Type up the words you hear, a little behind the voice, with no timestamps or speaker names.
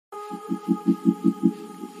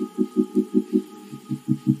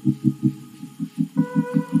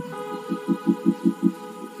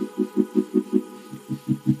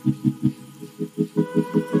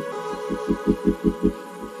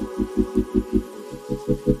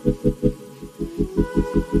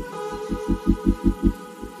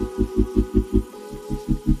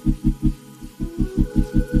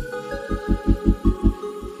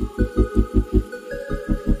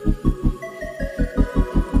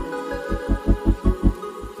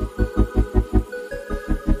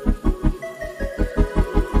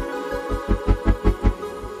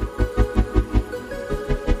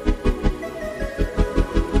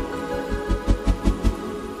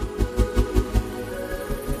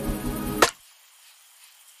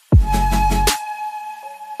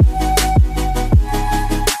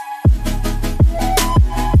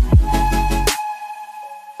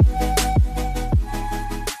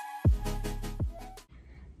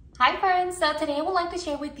Hi friends, so today I would like to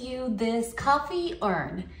share with you this coffee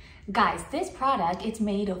urn. Guys, this product is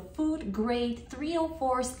made of food grade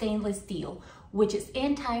 304 stainless steel, which is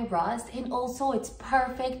anti-rust, and also it's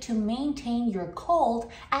perfect to maintain your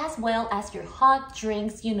cold as well as your hot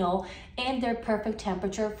drinks, in their perfect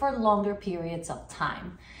temperature for longer periods of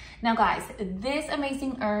time. Now guys, this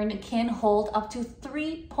amazing urn can hold up to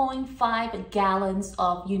 3.5 gallons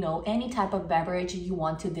of, any type of beverage you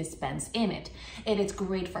want to dispense in it. It is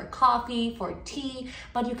great for coffee, for tea,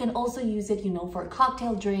 but you can also use it, for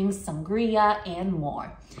cocktail drinks, sangria, and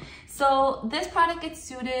more. So this product is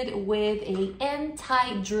suited with a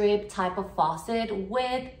anti-drip type of faucet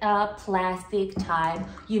with a plastic type,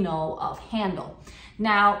 of handle.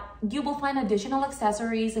 Now, you will find additional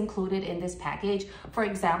accessories included in this package. For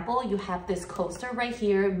example, you have this coaster right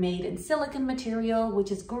here made in silicone material, which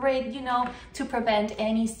is great, to prevent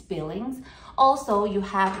any spillings. Also, you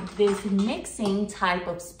have this mixing type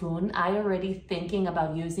of spoon. I already thinking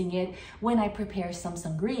about using it when I prepare some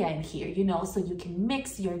sangria in here, so you can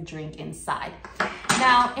mix your drink inside.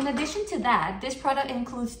 Now, in addition to that, this product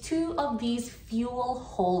includes 2 of these fuel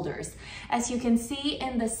holders. As you can see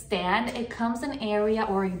in the stand, it comes an area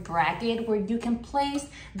or a bracket where you can place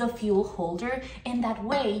the fuel holder. In that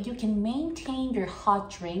way, you can maintain your hot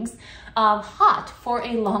drinks hot for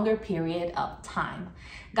a longer period of time.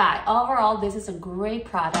 Guys, overall, this is a great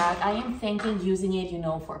product. I am thinking using it,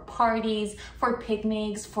 for parties, for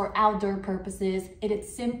picnics, for outdoor purposes. It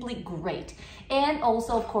is simply great. And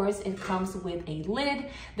also, of course, it comes with a lid.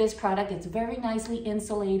 This product is very nicely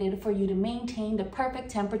insulated for you to maintain the perfect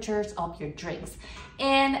temperatures of your drinks.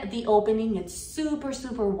 And the opening is super,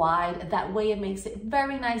 super wide. That way it makes it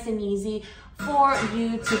very nice and easy for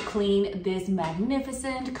you to clean this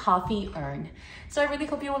magnificent coffee urn. So I really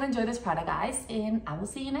hope you will enjoy this product, guys, and I will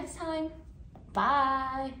see you next time.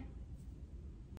 Bye.